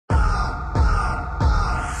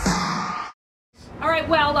right,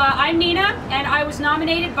 well, I'm Nina, and I was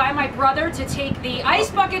nominated by my brother to take the Ice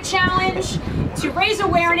Bucket Challenge to raise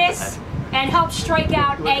awareness and help strike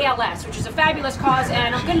out ALS, which is a fabulous cause,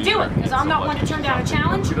 and I'm going to do it, because I'm not one to turn down a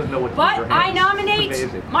challenge. But I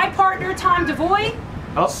nominate my partner, Tom DeVoy,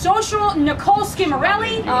 Social Nicole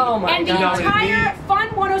Skimmerelli, and the entire Fun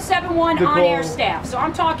 1071 on-air staff. So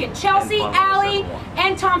I'm talking Chelsea, Allie,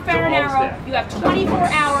 and Tom Farinaro. You have 24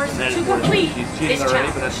 hours to complete this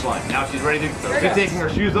challenge. But that's fine. Now she's ready to go. She's taking her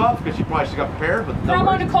shoes off because she probably should got prepared. But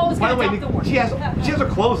Promo Nicole is going to dump the word. She has her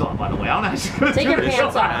clothes on, by the way. I don't know how she's going to take do her this.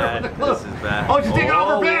 pants off. This is bad. Oh, she's taking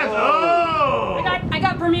off her pants. Oh! I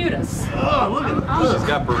got Bermudas. Oh, look at that. She's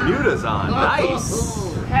got Bermudas on. Nice.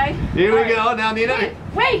 Okay. Here we go. Now, Nina.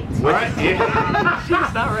 Wait. All right. Yeah.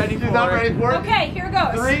 She's not ready for it. She's not ready for it. Okay, here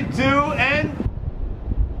goes. 3, 2, and...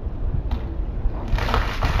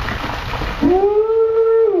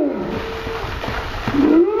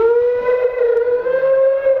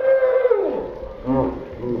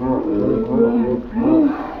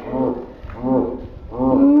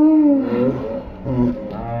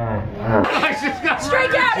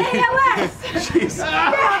 Strike out ALS!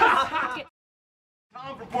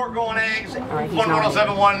 Tom from Pork Rolling Eggs, Fun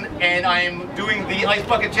 1071, and I am doing the Ice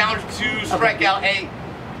Bucket Challenge to strike out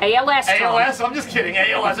ALS. ALS? I'm just kidding.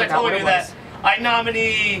 ALS, I told you that. I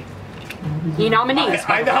nominee... He nominees.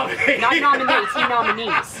 I nominate. Not nominates, he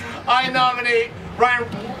nominees. I nominate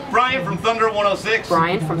Brian from Thunder 106.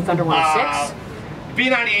 Brian from Thunder 106.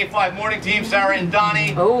 B98.5 Morning Team, Sarah and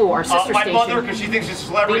Donnie. Oh, our sister my station. My mother, because she thinks she's a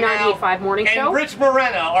celebrity now. B98.5 Morning Show. And Rich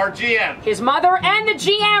Morena, our GM. His mother and the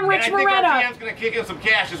GM, Rich Morena. And I think our GM's going to kick in some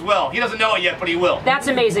cash as well. He doesn't know it yet, but he will. That's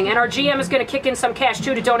amazing. And our GM is going to kick in some cash,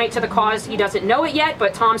 too, to donate to the cause. He doesn't know it yet,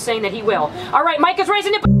 but Tom's saying that he will. All right, Mike is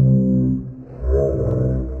raising it.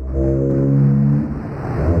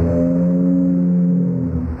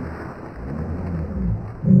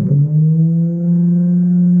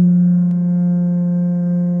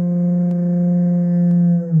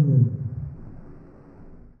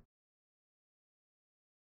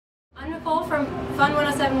 I'm Nicole from Fun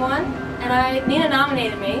 1071, and Nina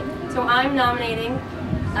nominated me, so I'm nominating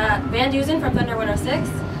Van Dusen from Thunder 106,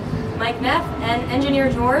 Mike Neff, and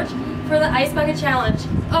Engineer George for the Ice Bucket Challenge.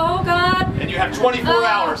 Oh God! And you have 24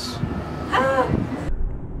 hours.